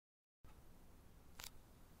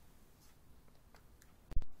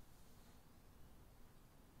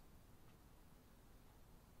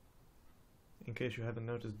case you haven't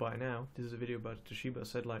noticed by now, this is a video about the Toshiba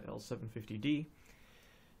satellite L750D.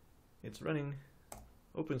 It's running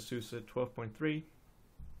OpenSUSE 12.3.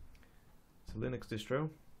 It's a Linux distro.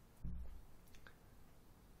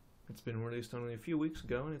 It's been released only a few weeks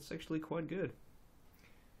ago and it's actually quite good.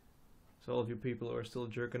 So all of you people who are still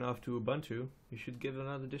jerking off to Ubuntu, you should give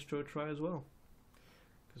another distro a try as well.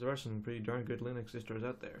 Because there are some pretty darn good Linux distros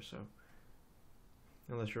out there, so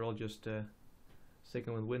unless you're all just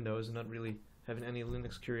sticking with Windows and not really having any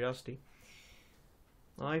Linux curiosity.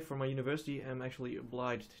 I, for my university, am actually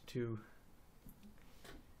obliged to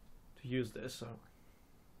use this, so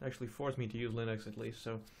actually forced me to use Linux at least,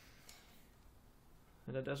 so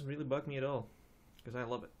and that doesn't really bug me at all, because I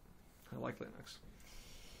love it. I like Linux.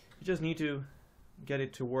 You just need to get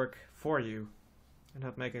it to work for you and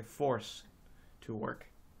not make it force to work.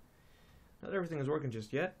 Not everything is working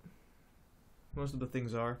just yet. Most of the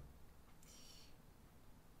things are,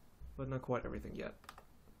 but not quite everything yet.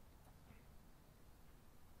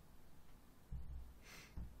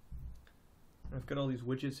 I've got all these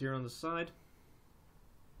widgets here on the side.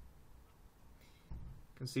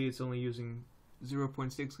 You can see it's only using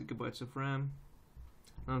 0.6 gigabytes of RAM.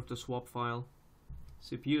 I don't have to swap file.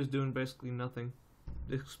 CPU is doing basically nothing.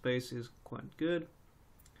 Disk space is quite good.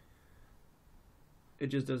 It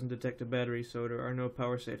just doesn't detect a battery, so there are no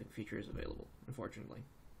power saving features available, unfortunately.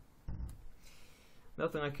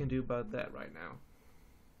 Nothing I can do about that right now.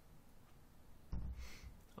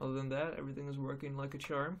 Other than that, everything is working like a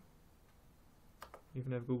charm.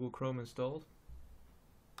 Even have Google Chrome installed.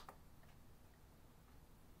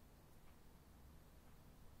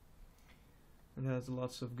 It has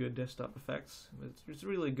lots of good desktop effects. It's a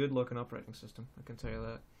really good looking operating system, I can tell you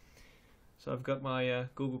that. So I've got my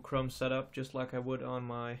Google Chrome set up just like I would on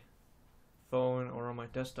my phone or on my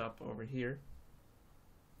desktop over here.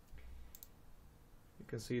 You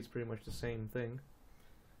can see it's pretty much the same thing.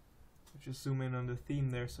 I'll just zoom in on the theme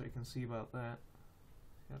there so you can see about that.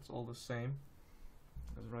 That's all the same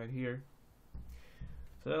as right here.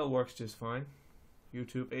 So that all works just fine.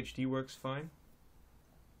 YouTube HD works fine.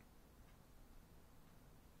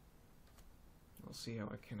 I'll see how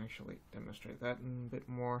I can actually demonstrate that in a bit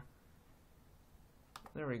more.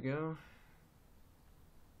 There we go.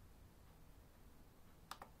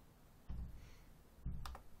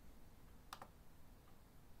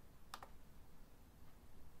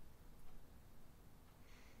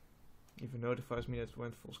 Even notifies me that it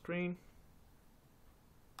went full screen.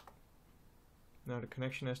 Now the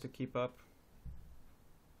connection has to keep up.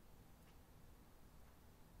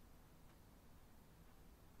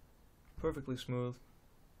 Perfectly smooth.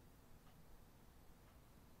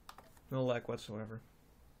 No lag whatsoever,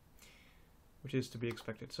 which is to be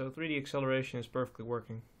expected. So 3D acceleration is perfectly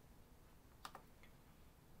working.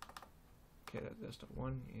 Okay, that's desktop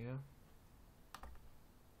 1, yeah.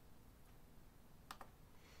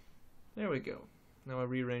 There we go. Now I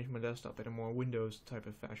rearrange my desktop in a more Windows type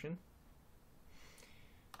of fashion.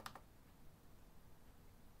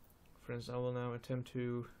 For instance, I will now attempt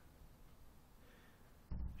to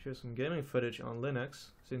show some gaming footage on Linux,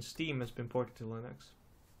 since Steam has been ported to Linux.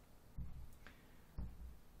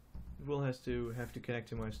 It will have to connect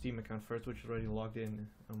to my Steam account first, which is already logged in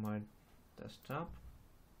on my desktop.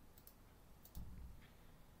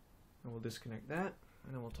 I will disconnect that,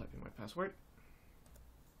 and I will type in my password.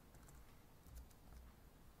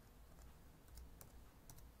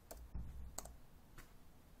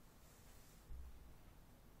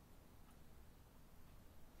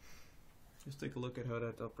 Just take a look at how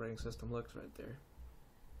that operating system looks right there.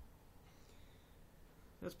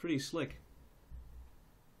 That's pretty slick.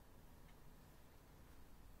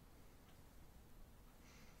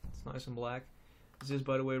 It's nice and black. This is,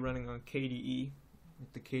 by the way, running on KDE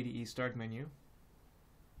with the KDE start menu.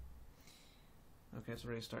 Okay, it's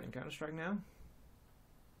already starting Counter-Strike now.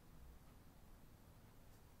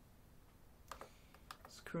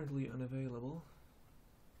 It's currently unavailable.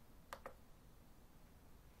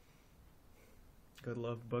 Gotta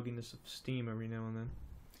love the bugginess of Steam every now and then. As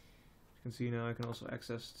you can see now, I can also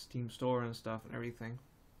access Steam Store and stuff and everything.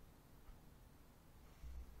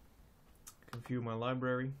 I can view my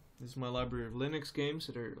library. This is my library of Linux games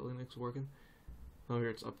that are Linux working. Oh,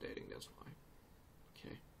 here it's updating, that's why.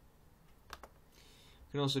 Okay.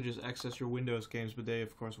 You can also just access your Windows games, but they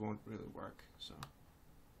of course won't really work, so.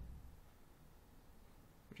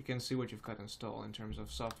 But you can see what you've got installed in terms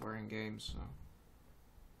of software and games, so.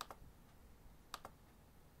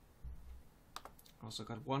 Also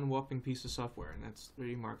got one whopping piece of software, and that's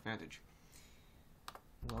 3D Mark Vantage.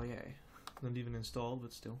 Well, yay. Not even installed,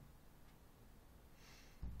 but still.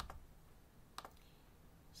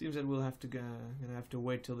 Seems that we'll have to gonna have to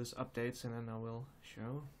wait till this updates, and then I will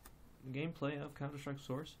show the gameplay of Counter-Strike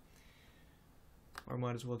Source. Or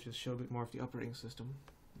might as well just show a bit more of the operating system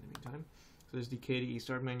in the meantime. So there's the KDE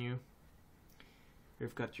Start menu.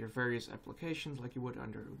 You've got your various applications like you would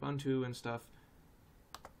under Ubuntu and stuff.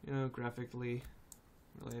 You know, graphically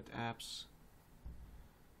related apps.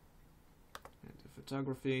 And the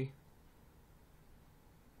photography.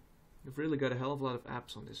 You've really got a hell of a lot of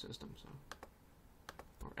apps on this system, so.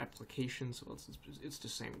 Or applications, well, it's the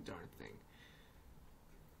same darn thing.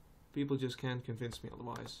 People just can't convince me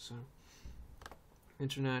otherwise, so.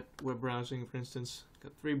 Internet, web browsing, for instance.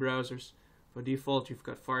 Got 3 browsers. By default, you've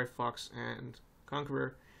got Firefox and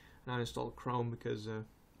Conqueror. And I installed Chrome because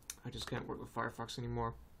I just can't work with Firefox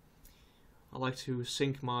anymore. I like to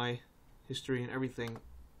sync my history and everything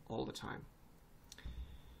all the time.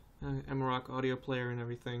 Amarok audio player and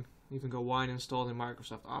everything. Even got Wine installed in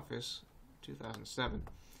Microsoft Office 2007.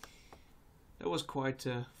 That was quite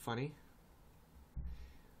funny.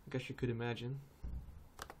 I guess you could imagine.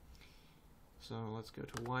 So let's go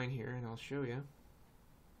to Wine here and I'll show you.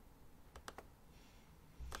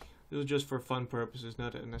 This is just for fun purposes,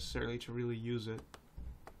 not necessarily to really use it.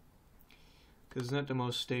 Because it's not the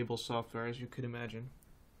most stable software, as you could imagine.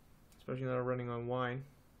 Especially not running on Wine.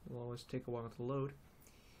 It will always take a while to load.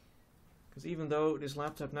 Because even though this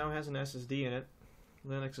laptop now has an SSD in it,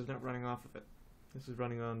 Linux is not running off of it. This is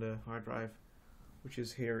running on the hard drive, which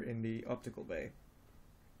is here in the optical bay.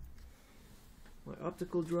 My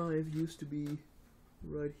optical drive used to be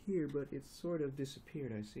right here, but it's sort of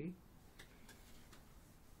disappeared, I see.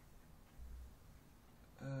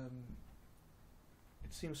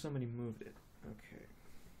 It seems somebody moved it. Okay.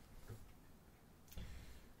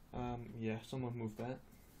 Yeah, someone moved that.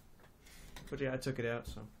 But yeah, I took it out,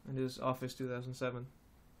 so. And it is Office 2007.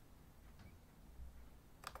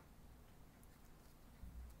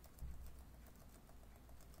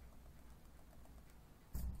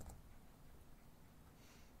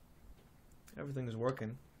 Everything is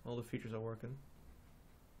working. All the features are working.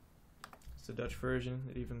 It's the Dutch version.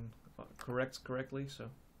 It even corrects correctly, so.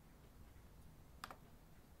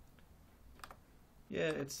 Yeah,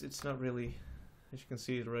 it's not really, as you can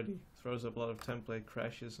see, it already throws up a lot of template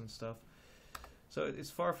crashes and stuff. So it's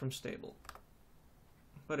far from stable,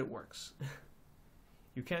 but it works.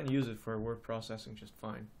 You can use it for word processing just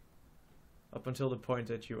fine, up until the point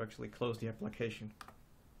that you actually close the application.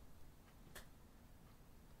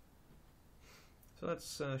 So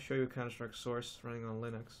let's show you Counter-Strike Source running on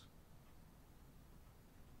Linux.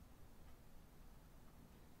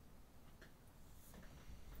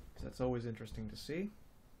 So that's always interesting to see.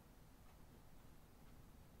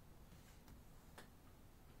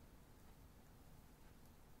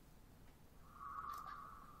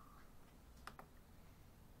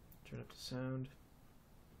 Turn up the sound.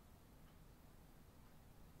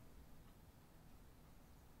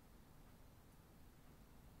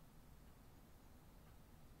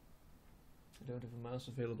 I don't have a mouse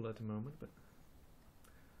available at the moment, but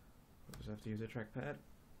I'll just have to use a trackpad.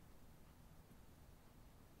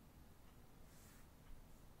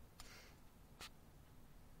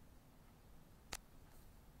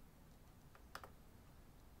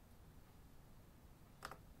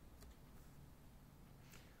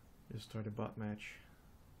 Just start a bot match.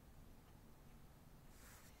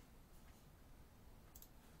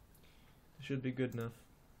 It should be good enough,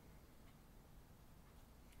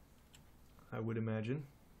 I would imagine.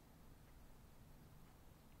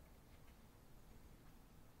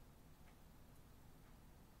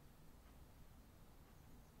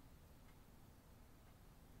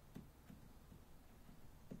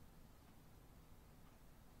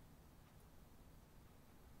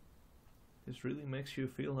 This really makes you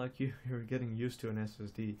feel like you're getting used to an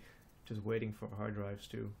SSD, just waiting for hard drives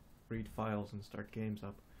to read files and start games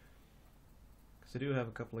up. Because I do have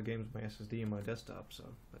a couple of games with my SSD in my desktop, so,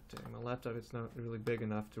 but my laptop, it's not really big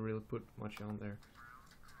enough to really put much on there.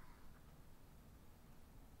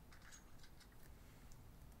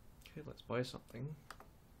 Okay, let's buy something.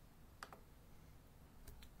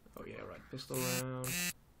 Oh yeah, right, pistol round.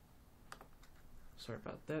 Sorry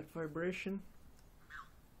about that vibration.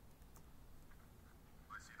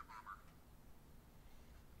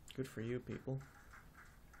 Good for you, people.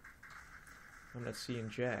 I'm not seeing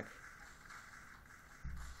Jack.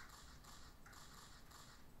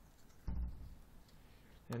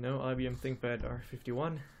 And no IBM ThinkPad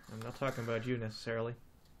R51. I'm not talking about you necessarily.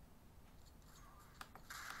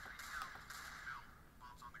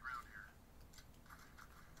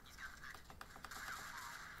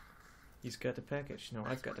 He's got the package. No,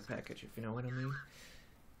 I've got the package, if you know what I mean.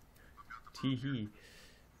 Tee-hee.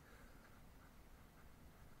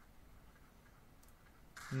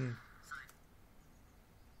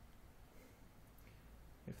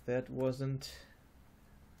 If that wasn't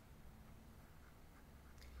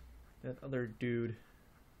that other dude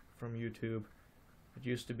from YouTube, it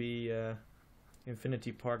used to be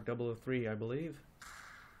Infinity Park 003, I believe.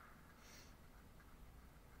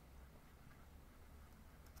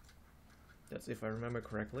 That's if I remember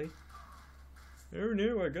correctly. Oh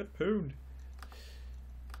no, I got pwned.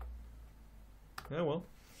 Oh well.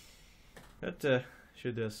 That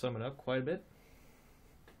should sum it up quite a bit.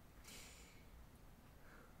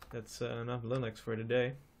 That's enough Linux for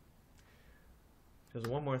today. There's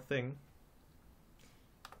one more thing.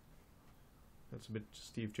 That's a bit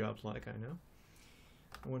Steve Jobs-like, I know.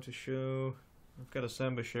 I want to show... I've got a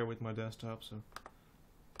Samba share with my desktop, so...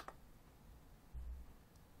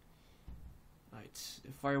 Right,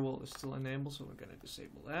 the firewall is still enabled, so we're going to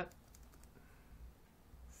disable that.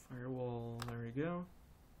 Firewall, there we go.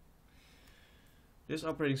 This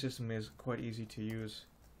operating system is quite easy to use.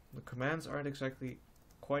 The commands aren't exactly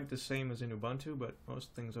quite the same as in Ubuntu, but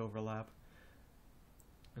most things overlap.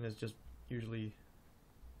 And it's just usually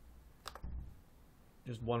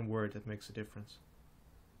just one word that makes a difference.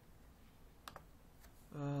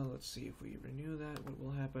 Let's see if we renew that, what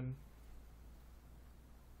will happen.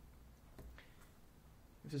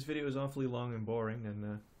 If this video is awfully long and boring,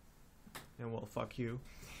 then well, fuck you.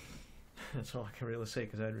 That's all I can really say,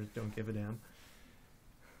 because I just don't give a damn.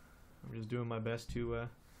 I'm just doing my best to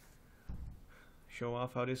show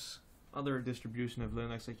off how this other distribution of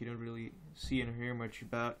Linux that you don't really see and hear much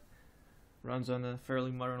about runs on a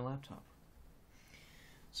fairly modern laptop.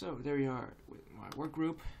 So there we are with my work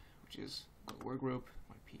group, which is my work group,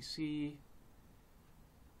 my PC.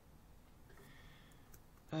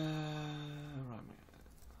 Right,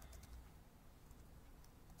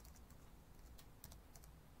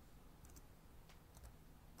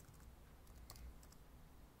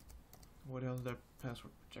 what else did I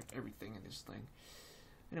password protect everything in this thing?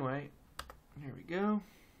 Anyway, here we go.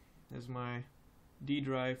 There's my D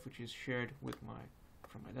drive, which is shared with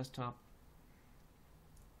from my desktop.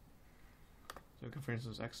 So I can, for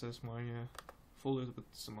instance, access my folders with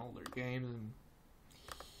some older games and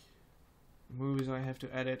movies I have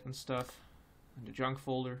to edit and stuff. And the junk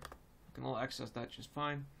folder, I can all access that just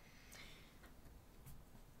fine.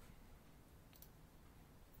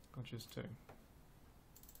 I'll just there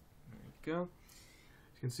we go.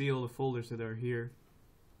 You can see all the folders that are here.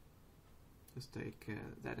 Just take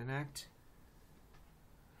that and act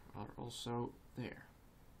are also there.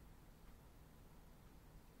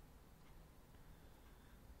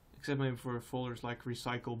 Except maybe for folders like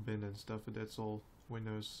recycle bin and stuff, but that's all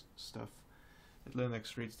Windows stuff that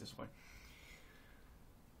Linux treats this way.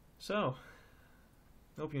 So,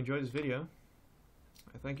 I hope you enjoyed this video.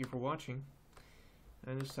 I thank you for watching,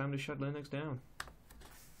 and it's time to shut Linux down.